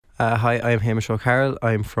Hi, I'm Hamish O'Carroll.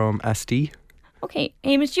 I'm from SD. Okay,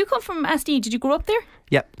 Hamish, you come from SD. Did you grow up there?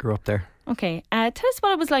 Yep, grew up there. Okay, tell us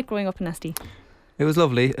what it was like growing up in SD. It was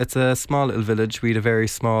lovely. It's a small little village. We had a very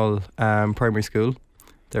small primary school.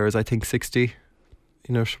 There was, I think, 60,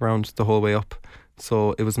 around the whole way up.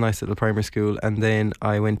 So it was a nice little primary school. And then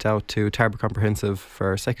I went out to Tarbert Comprehensive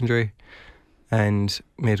for secondary and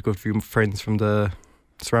made a good few friends from the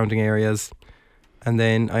surrounding areas. And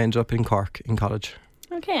then I ended up in Cork in college.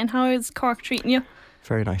 Okay, and how is Cork treating you?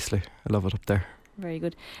 Very nicely. I love it up there. Very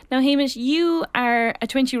good. Now, Hamish, you are a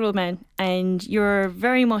 20-year-old man and you're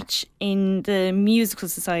very much in the musical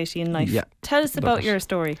society in life. Yeah, tell us about your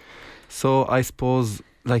story. So I suppose,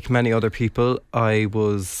 like many other people, I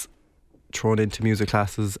was thrown into music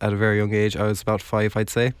classes at a very young age. I was about 5, I'd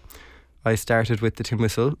say. I started with the tin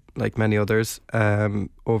whistle, like many others,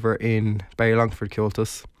 over in Ballylongford,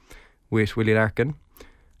 Cultus, with Willie Larkin.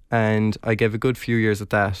 And I gave a good few years at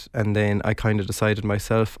that, and then I kind of decided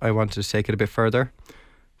myself I wanted to take it a bit further.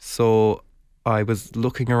 So I was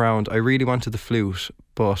looking around. I really wanted the flute,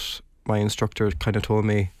 but my instructor kind of told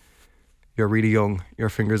me, you're really young, your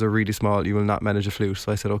fingers are really small, you will not manage a flute.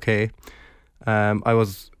 So I said, okay. I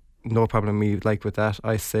was no problem with that.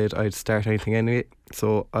 I said I'd start anything anyway.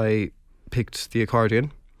 So I picked the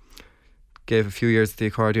accordion, gave a few years at the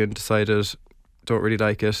accordion, decided don't really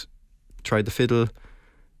like it, tried the fiddle,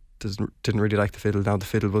 didn't really like the fiddle. Now the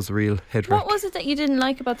fiddle was a real head wreck. What was it that you didn't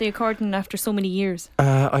like about the accordion after so many years?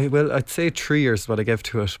 I'd say 3 years is what I gave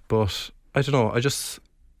to it, but I don't know,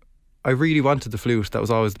 I really wanted the flute. That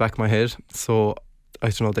was always the back of my head. So I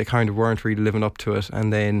don't know, they kind of weren't really living up to it.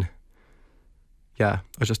 And then I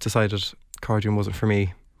just decided accordion wasn't for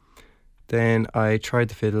me. Then I tried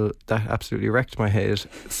the fiddle. That absolutely wrecked my head,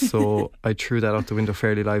 so I threw that out the window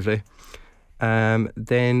fairly lively.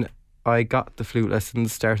 Then I got the flute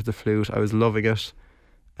lessons, started the flute. I was loving it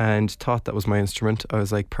and thought that was my instrument. I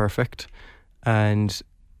was like, perfect. And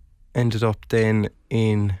ended up then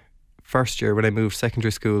in first year when I moved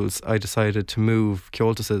secondary schools, I decided to move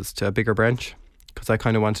Cultus's to a bigger branch because I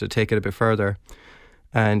kind of wanted to take it a bit further.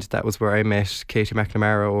 And that was where I met Katie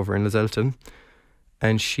McNamara over in Lizelton.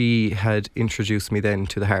 And she had introduced me then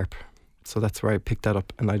to the harp. So that's where I picked that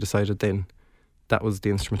up, and I decided then that was the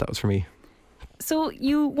instrument that was for me. So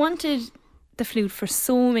you wanted the flute for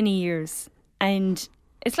so many years, and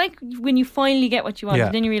it's like when you finally get what you want,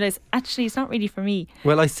 and then you realise, actually, it's not really for me.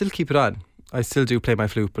 Well, I still keep it on. I still do play my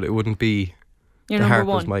flute, but it wouldn't be... Your the number harp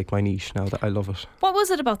one. was my niche now. That I love it. What was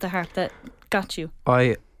it about the harp that got you?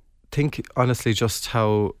 I think, honestly, just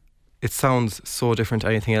how it sounds so different to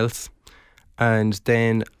anything else. And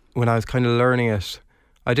then when I was kind of learning it,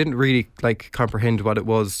 I didn't really comprehend what it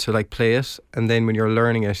was to play it. And then when you're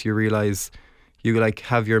learning it, you realise you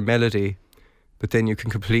have your melody, but then you can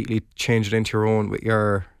completely change it into your own with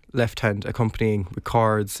your left hand accompanying with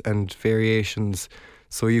chords and variations.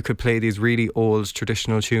 So you could play these really old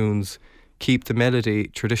traditional tunes, keep the melody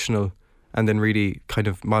traditional, and then really kind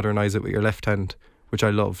of modernise it with your left hand, which I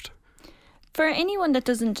loved. For anyone that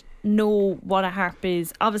doesn't know what a harp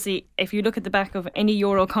is, obviously if you look at the back of any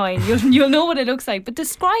euro coin, you'll know what it looks like, but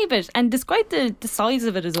describe it and describe the size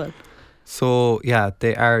of it as well. So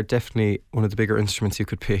they are definitely one of the bigger instruments you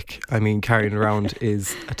could pick. I mean, carrying it around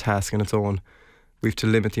is a task in its own. We have to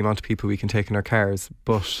limit the amount of people we can take in our cars,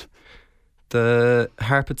 but the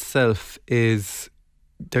harp itself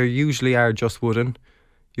they usually are just wooden.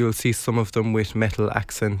 You'll see some of them with metal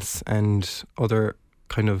accents and other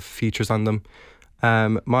kind of features on them.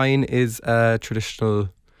 Mine is a traditional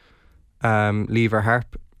lever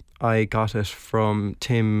harp. I got it from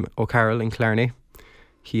Tim O'Carroll in Clarny.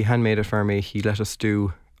 He handmade it for me. He let us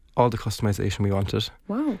do all the customisation we wanted.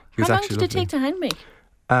 Wow. How long did it take to handmake?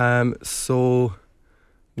 So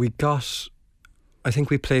we got, I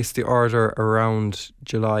think we placed the order around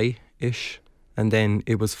July-ish, and then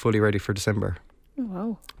it was fully ready for December. Oh,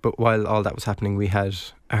 wow. But while all that was happening, we had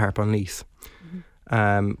a harp on lease,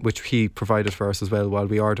 which he provided for us as well while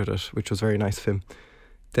we ordered it, which was very nice of him.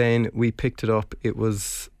 Then we picked it up.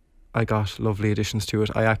 I got lovely additions to it.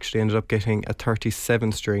 I actually ended up getting a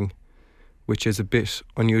 37 string, which is a bit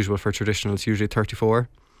unusual for traditional. It's usually 34.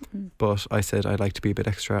 But I said I'd like to be a bit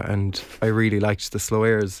extra, and I really liked the slow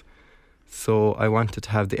airs. So I wanted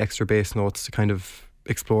to have the extra bass notes to kind of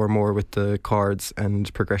explore more with the chords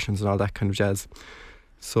and progressions and all that kind of jazz.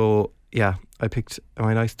 So I picked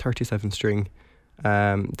my nice 37 string.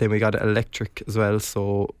 Then we got it electric as well.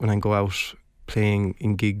 So when I go out playing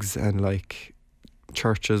in gigs and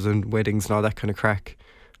churches and weddings and all that kind of crack,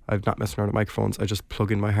 I'm not messing around with microphones. I just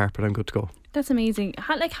plug in my harp and I'm good to go. That's amazing.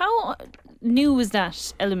 How new was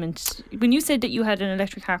that element? When you said that you had an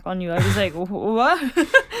electric harp on you, I was like, what?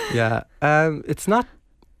 Yeah, it's not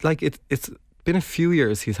like it's been a few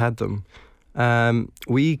years he's had them.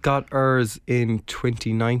 We got ours in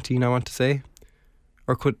 2019, I want to say,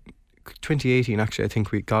 or 2018 actually. I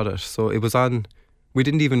think we got it. So it was on. We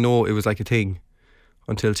didn't even know it was like a thing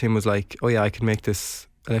until Tim was like, "Oh yeah, I can make this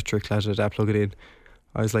electric. Plug it in."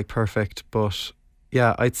 I was like, "Perfect." But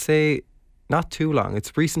yeah, I'd say not too long.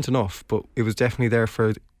 It's recent enough, but it was definitely there for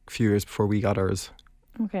a few years before we got ours.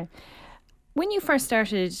 Okay. When you first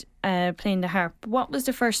started playing the harp, what was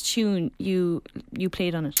the first tune you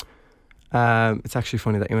played on it? It's actually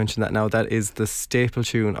funny that you mentioned that now. That is the staple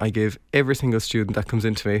tune I give every single student that comes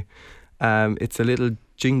into me. It's a little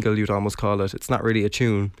jingle, you'd almost call it. It's not really a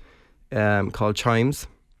tune, called Chimes.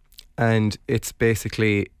 And it's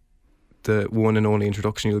basically the one and only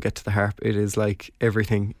introduction you'll get to the harp. It is like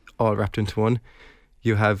everything all wrapped into one.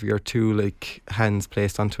 You have your two like hands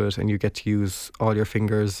placed onto it and you get to use all your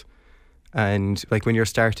fingers. And like when you're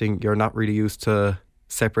starting, you're not really used to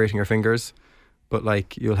separating your fingers, but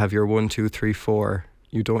like you'll have your 1, 2, 3, 4.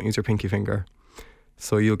 You don't use your pinky finger.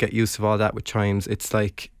 So you'll get used to all that with Chimes. It's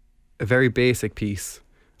like a very basic piece,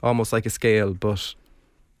 almost like a scale, but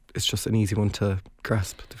it's just an easy one to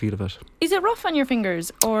grasp the feel of it. Is it rough on your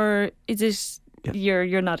fingers or is it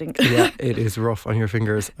you're nodding? Yeah, it is rough on your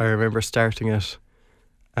fingers. I remember starting it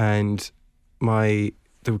and the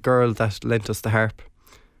girl that lent us the harp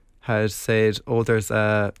had said, "Oh, there's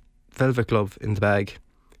a velvet glove in the bag.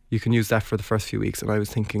 You can use that for the first few weeks." And I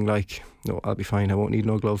was thinking like, no, I'll be fine. I won't need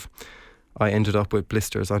no glove. I ended up with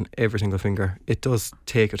blisters on every single finger. It does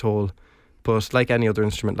take a toll, but like any other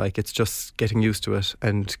instrument, like it's just getting used to it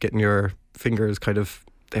and getting your fingers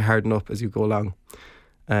they harden up as you go along.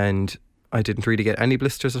 And I didn't really get any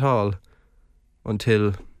blisters at all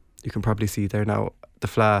until, you can probably see there now, the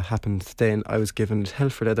fla happened. Then I was given hell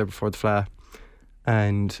for leather before the fla,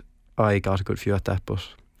 and I got a good few at that, but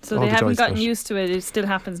so they haven't gotten used to it. It still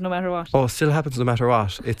happens no matter what. Oh, it still happens no matter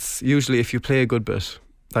what. It's usually if you play a good bit.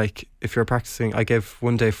 Like if you're practicing, I gave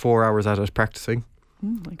one day 4 hours at it practicing. Oh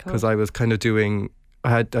my God. Because I was kind of doing,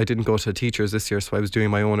 I didn't go to teachers this year, so I was doing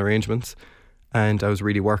my own arrangements, and I was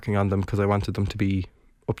really working on them because I wanted them to be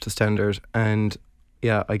up to standard. And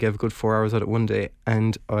yeah, I gave a good 4 hours at it one day,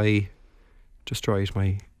 and I destroyed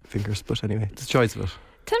my fingers. But anyway, it's the choice of it.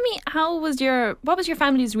 Tell me, what was your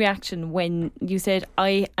family's reaction when you said,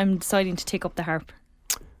 I am deciding to take up the harp?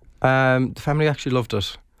 The family actually loved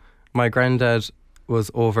it. My granddad was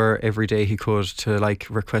over every day he could to like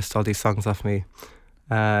request all these songs off me.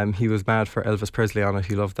 He was mad for Elvis Presley on it.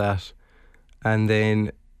 He loved that. And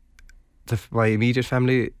then my immediate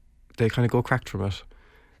family, they kind of go cracked from it.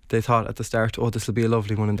 They thought at the start, oh, this will be a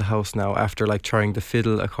lovely one in the house now. After like trying the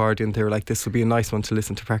fiddle, accordion, they were like, this will be a nice one to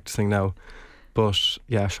listen to practicing now. But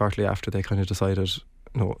yeah, shortly after they kind of decided,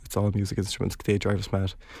 no, it's all music instruments. They drive us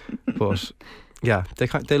mad. But yeah,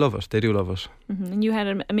 they love it. They do love it. Mm-hmm. And you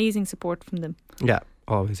had amazing support from them. Yeah,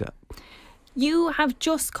 always, yeah. You have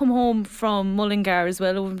just come home from Mullingar as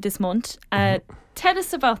well over this month. Tell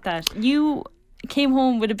us about that. You came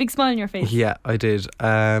home with a big smile on your face. Yeah, I did.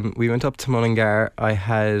 We went up to Mullingar.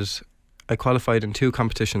 I qualified in 2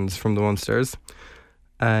 competitions from the Munsters,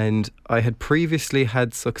 and I had previously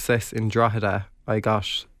had success in Drogheda. I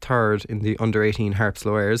got 3rd in the under 18 harps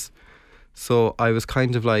low airs, so I was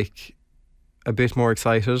kind of like a bit more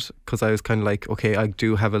excited because I was kind of like, okay, I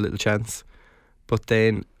do have a little chance. But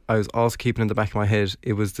then I was also keeping in the back of my head,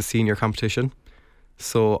 it was the senior competition.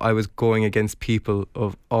 So I was going against people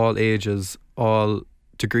of all ages, all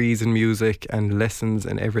degrees in music and lessons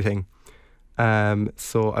and everything.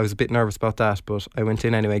 So I was a bit nervous about that, but I went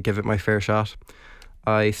in anyway, gave it my fair shot.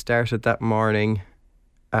 I started that morning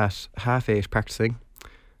at 8:30 practicing.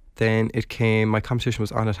 Then my competition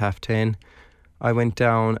was on at 10:30. I went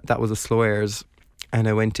down, that was a slow airs, and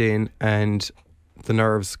I went in and the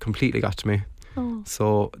nerves completely got to me. Oh.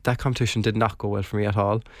 So that competition did not go well for me at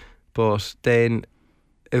all. But then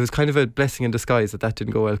it was kind of a blessing in disguise that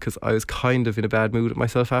didn't go well, because I was kind of in a bad mood with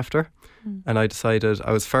myself after. And I decided,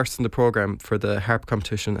 I was first in the programme for the harp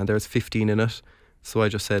competition and there was 15 in it. So I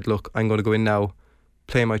just said, look, I'm going to go in now,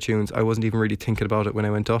 play my tunes. I wasn't even really thinking about it when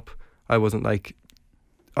I went up. I wasn't like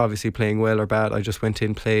obviously playing well or bad. I just went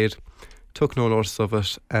in, played, took no notice of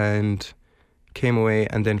it and came away.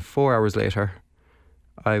 And then 4 hours later,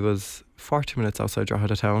 I was 40 minutes outside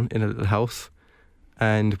Drogheda town in a little house,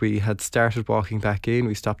 and we had started walking back in.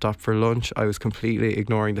 We stopped off for lunch. I was completely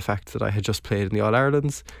ignoring the fact that I had just played in the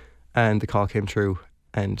All-Irelands, and the call came through,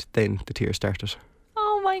 and then the tears started.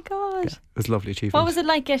 Oh my God. Yeah, it was a lovely achievement. What was it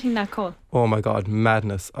like getting that call? Oh my God,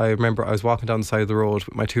 madness. I remember I was walking down the side of the road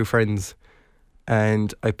with my two friends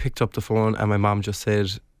and I picked up the phone and my mum just said,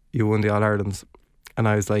 "You won the All-Irelands." And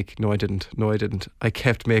I was like, "No, I didn't. No, I didn't." I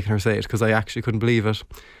kept making her say it because I actually couldn't believe it.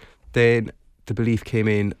 Then the belief came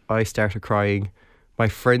in. I started crying. My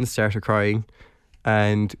friends started crying.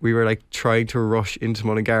 And we were like trying to rush into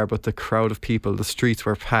Mullingar, but the crowd of people, the streets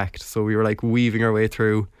were packed. So we were like weaving our way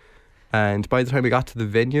through. And by the time we got to the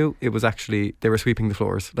venue, it was actually, they were sweeping the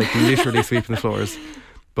floors, like literally sweeping the floors.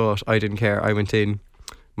 But I didn't care. I went in.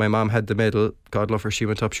 My mum had the medal. God love her. She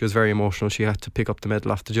went up. She was very emotional. She had to pick up the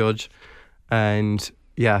medal off the judge. And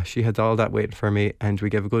yeah, she had all that waiting for me. And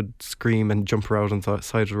we gave a good scream and jump around on the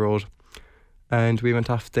side of the road. And we went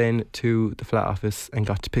off then to the flat office and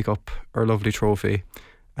got to pick up our lovely trophy.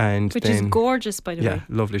 And Which then, is gorgeous, by the way. yeah,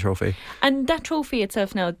 lovely trophy. And that trophy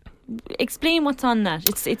itself now, explain what's on that.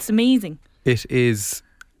 It's amazing. It is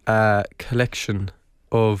a collection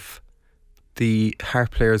of the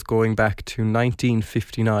harp players going back to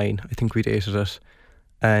 1959. I think we dated it.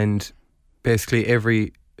 And basically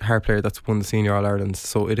every harp player that's won the Senior All-Irelands.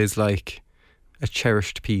 So it is like a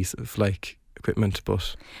cherished piece of like equipment,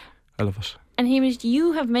 but I love it. And Hamish,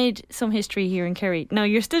 you have made some history here in Kerry. Now,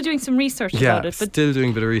 you're still doing some research about it. Yeah, still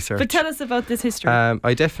doing a bit of research. But tell us about this history.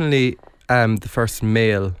 I definitely am the first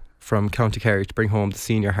male from County Kerry to bring home the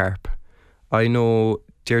senior harp. I know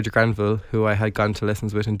Deirdre Granville, who I had gone to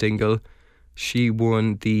lessons with in Dingle. She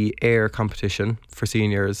won the AIR competition for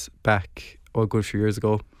seniors back a good few years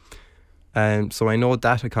ago. So I know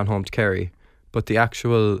that had gone home to Kerry. But the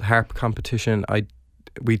actual harp competition,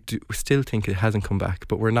 we still think it hasn't come back,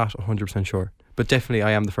 but we're not 100% sure. But definitely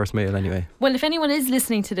I am the first male anyway. Well, if anyone is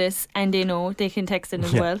listening to this and they know, they can text in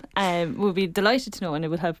as Yeah. well. We'll be delighted to know, and it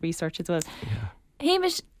will help research as well. Yeah.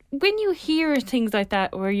 Hamish, when you hear things like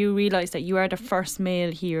that, where you realise that you are the first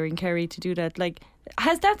male here in Kerry to do that, like,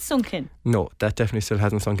 has that sunk in? No, that definitely still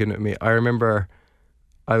hasn't sunk in with me. I remember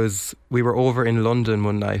we were over in London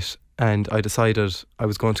one night and I decided I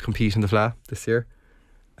was going to compete in the FLA this year.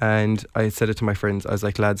 And I said it to my friends. I was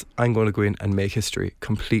like, lads, I'm going to go in and make history,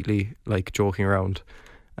 completely like joking around.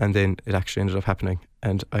 And then it actually ended up happening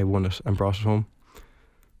and I won it and brought it home.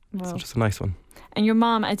 Wow. So just a nice one. And your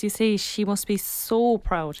mom, as you say, she must be so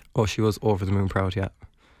proud. Oh, she was over the moon proud, yeah.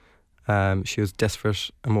 She was desperate,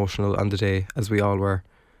 emotional on the day, as we all were.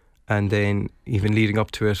 And then even leading up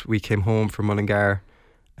to it, we came home from Mullingar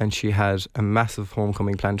and she had a massive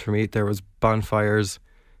homecoming planned for me. There was bonfires.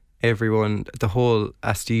 Everyone, the whole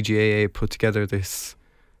SDGAA put together this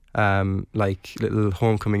like little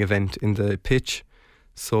homecoming event in the pitch.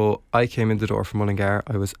 So I came in the door from Mullingar.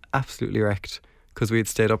 I was absolutely wrecked because we had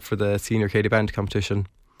stayed up for the senior Katie band competition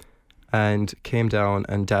and came down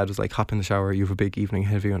and Dad was like, hop in the shower, you have a big evening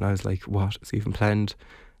ahead of you. And I was like, what is even planned?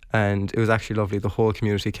 And it was actually lovely. The whole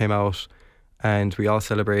community came out and we all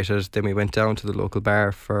celebrated. Then we went down to the local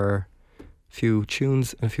bar for a few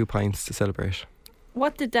tunes and a few pints to celebrate.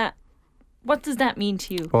 What does that mean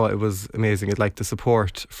to you? Oh, it was amazing. It like the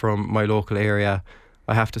support from my local area.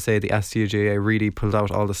 I have to say the SDGA really pulled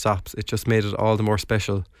out all the stops. It just made it all the more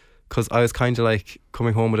special because I was kind of like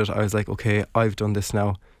coming home with it. I was like, okay, I've done this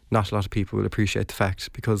now. Not a lot of people will appreciate the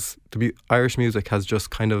fact because the Irish music has just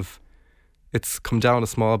kind of, it's come down a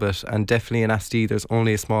small bit, and definitely in SD there's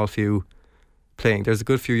only a small few playing. There's a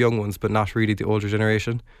good few young ones, but not really the older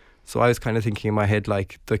generation. So I was kind of thinking in my head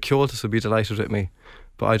like the Kyotos would be delighted with me,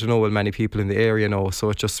 but I don't know will many people in the area know.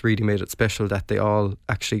 So it just really made it special that they all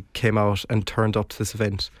actually came out and turned up to this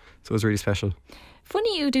event. So it was really special.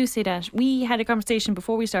 Funny you do say that. We had a conversation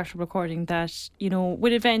before we started recording that, you know,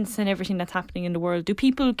 with events and everything that's happening in the world, do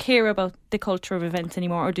people care about the culture of events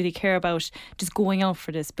anymore, or do they care about just going out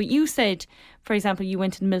for this? But you said, for example, you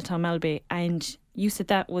went to Milltown Malbay and you said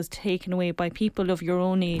that was taken away by people of your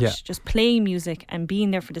own age, just playing music and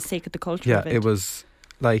being there for the sake of the culture. Yeah, it was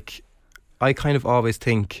like, I kind of always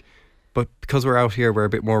think, but because we're out here, we're a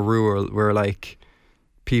bit more rural, we're like,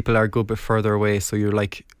 people are a good bit further away. So you're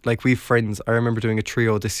like we've friends. I remember doing a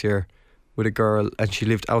trio this year with a girl and she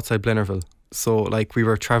lived outside Blennerville. So like we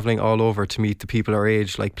were travelling all over to meet the people our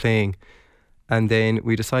age, like playing. And then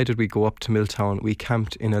we decided we'd go up to Milltown. We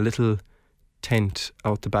camped in a little tent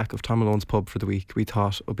out the back of Tom Malone's pub for the week. We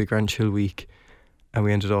thought it would be a grand chill week, and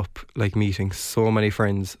we ended up like meeting so many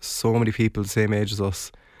friends, so many people the same age as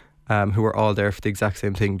us, who were all there for the exact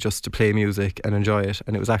same thing, just to play music and enjoy it.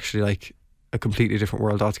 And it was actually like a completely different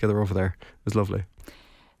world altogether over there. It was lovely.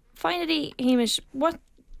 Finally, Hamish, what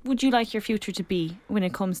would you like your future to be when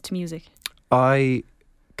it comes to music? I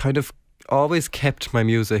kind of always kept my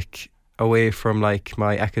music away from like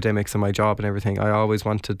my academics and my job and everything. I always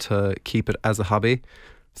wanted to keep it as a hobby,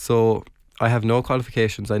 So I have no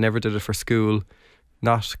qualifications. I never did it for school.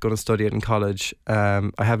 Not going to study it in college.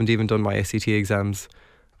 I haven't even done my SAT exams,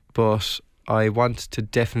 but I want to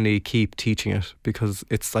definitely keep teaching it because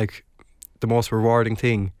it's like the most rewarding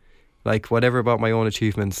thing. Like whatever about my own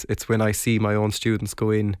achievements, it's when I see my own students go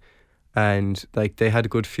in and like they had a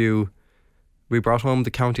good few. We brought home the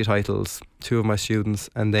county titles, two of my students,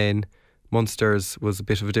 and then Munsters was a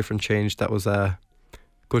bit of a different change. That was a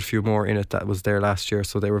good few more in it that was there last year,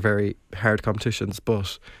 so they were very hard competitions.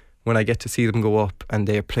 But when I get to see them go up and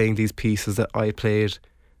they're playing these pieces that I played,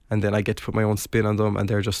 and then I get to put my own spin on them, and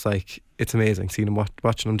they're just like, it's amazing seeing them,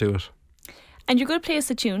 watching them do it. And you're going to play us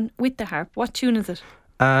a tune with the harp. What tune is it?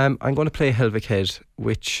 I'm going to play Helvig Head,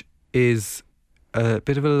 which is a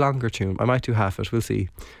bit of a longer tune. I might do half it, we'll see.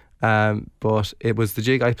 But it was the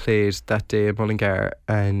jig I played that day in Mullingar,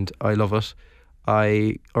 and I love it.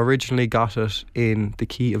 I originally got it in the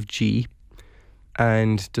key of G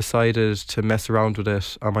and decided to mess around with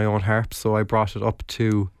it on my own harp, so I brought it up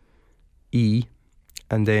to E,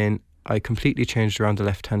 and then I completely changed around the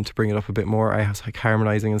left hand to bring it up a bit more. I was like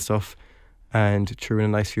harmonising and stuff and threw in a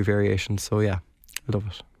nice few variations, so yeah, I love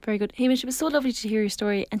it. Very good. Hamish, it was so lovely to hear your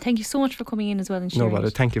story, and thank you so much for coming in as well and sharing No bother.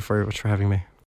 it. Thank you very much for having me.